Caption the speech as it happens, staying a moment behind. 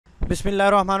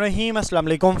बिस्मिल्लाहिर्रहमानिर्रहीम अस्सलाम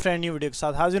वालेकुम फ्रेंड, न्यू वीडियो के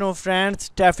साथ हाजिर हूँ।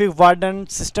 फ्रेंड्स, ट्रैफिक वार्डन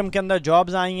सिस्टम के अंदर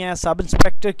जॉब्स आई हैं सब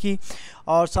इंस्पेक्टर की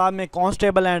और साथ में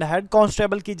कांस्टेबल एंड हेड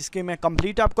कांस्टेबल की, जिसकी मैं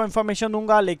कंप्लीट आपको इन्फॉर्मेशन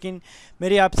दूंगा। लेकिन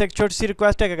मेरी आपसे एक छोटी सी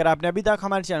रिक्वेस्ट है कि अगर आपने अभी तक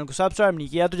हमारे चैनल को सब्सक्राइब नहीं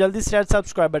किया तो जल्दी से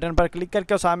सब्सक्राइब बटन पर क्लिक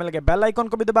करके और साथ में लगे बेल आइकन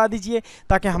को भी दबा दीजिए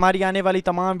ताकि हमारी आने वाली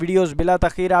तमाम वीडियोज़ बिला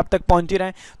तखीर आप तक पहुँचती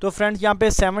रहें। तो फ्रेंड्स, यहाँ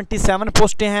पे 77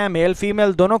 पोस्टें हैं मेल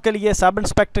फीमेल दोनों के लिए, सब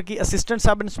इंस्पेक्टर की, असिस्टेंट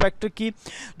सब इंस्पेक्टर की,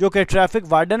 जो कि ट्रैफिक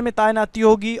वार्डन में तैनाती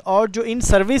होगी। और जो इन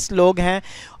सर्विस लोग हैं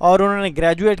और उन्होंने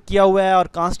ग्रेजुएट किया हुआ है और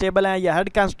कांस्टेबल हैं या हेड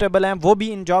कांस्टेबल हैं, वो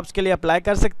भी इन जॉब्स के लिए अप्लाई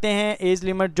कर सकते हैं। एज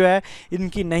लिमिट जो है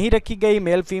इनकी नहीं रखी गई,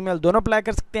 मेल फीमेल दोनों अप्लाई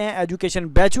कर सकते हैं। एजुकेशन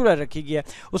बैचलर रखी गई है।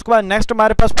 उसके बाद नेक्स्ट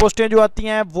हमारे पास पोस्टें जो आती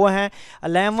हैं वो हैं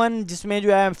 11, जिसमें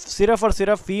जो है सिर्फ और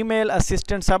सिर्फ फीमेल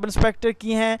असिस्टेंट सब इंस्पेक्टर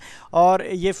की हैं और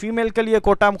ये फीमेल के लिए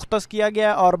कोटा मुख्तस किया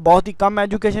गया और बहुत ही कम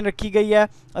एजुकेशन रखी गई है।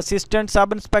 असिस्टेंट सब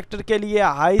इंस्पेक्टर के लिए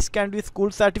हाई सेकेंडरी स्कूल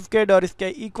सर्टिफिकेट और इसके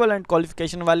इक्वलेंट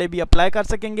क्वालिफिकेशन वाले भी अप्लाई कर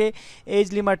सकेंगे।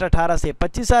 एज लिमिट 18 से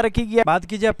 25 साल रखी गई है। बात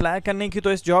कीजिए अप्लाई करने की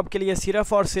तो इस जॉब के लिए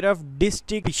सिर्फ और सिर्फ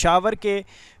डिस्ट्रिक्ट पेशावर के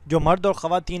जो मर्द और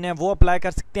ख़वातीन हैं वो अप्लाई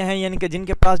कर सकते हैं, यानी कि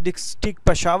जिनके पास डिस्ट्रिक्ट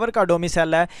पेशावर का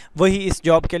डोमिसाइल है वही इस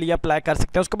जॉब के लिए अप्लाई कर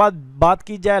सकते हैं। उसके बाद बात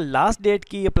की जाए लास्ट डेट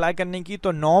की अप्लाई करने की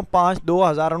तो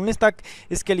 9/5/2019 तक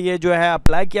इसके लिए जो है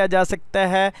अप्लाई किया जा सकता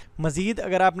है। मज़ीद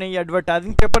अगर आपने ये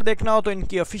एडवर्टाइजिंग पेपर देखना हो तो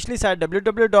इनकी ऑफिशियली साइट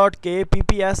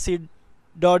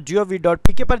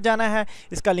www.kppsc.gov.pk पर जाना है।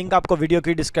 इसका लिंक आपको वीडियो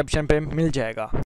की डिस्क्रिप्शन पे मिल जाएगा।